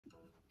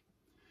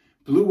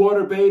Blue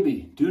water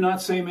baby, do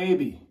not say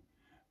maybe.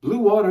 Blue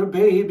water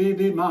baby,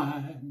 be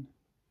mine.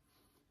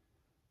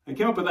 I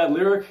came up with that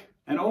lyric,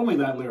 and only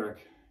that lyric,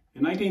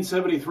 in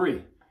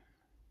 1973.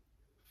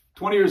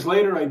 20 years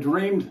later, I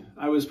dreamed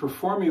I was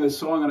performing this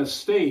song on a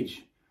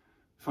stage.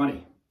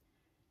 Funny.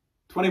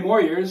 20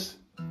 more years,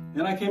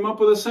 and I came up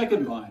with a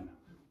second line.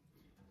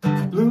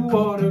 Blue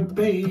water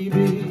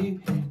baby,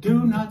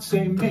 do not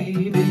say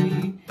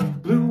maybe.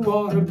 Blue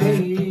water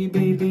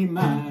baby, be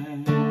mine.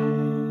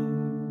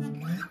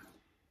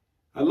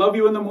 I love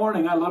you in the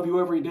morning, I love you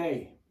every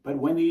day. But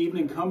when the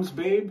evening comes,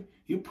 babe,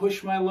 you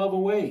push my love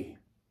away.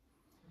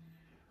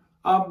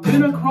 I've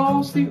been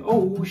across the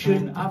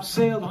ocean, I've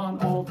sailed on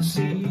all the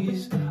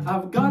seas.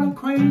 I've got a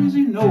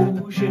crazy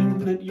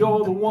notion that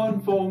you're the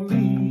one for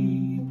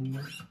me.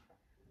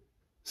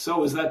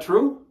 So is that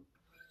true?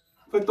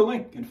 Click the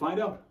link and find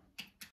out.